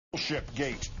Ship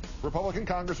gate. Republican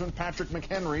Congressman Patrick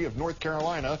McHenry of North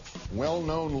Carolina,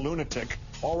 well-known lunatic,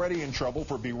 already in trouble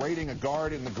for berating a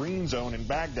guard in the green zone in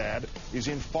Baghdad, is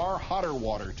in far hotter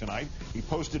water tonight. He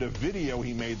posted a video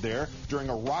he made there during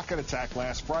a rocket attack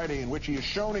last Friday in which he is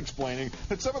shown explaining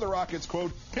that some of the rockets,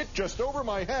 quote, hit just over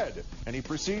my head. And he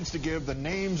proceeds to give the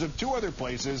names of two other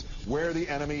places where the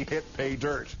enemy hit pay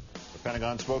dirt. The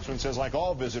Pentagon spokesman says, like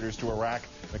all visitors to Iraq,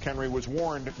 McHenry was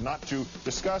warned not to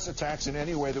discuss attacks in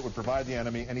any way that would provide the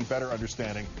enemy any better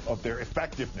understanding of their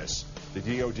effectiveness. The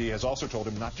DOD has also told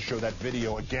him not to show that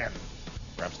video again.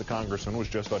 Perhaps the congressman was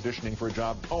just auditioning for a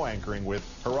job co-anchoring with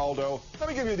Geraldo. Let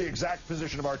me give you the exact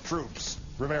position of our troops.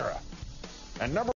 Rivera. And number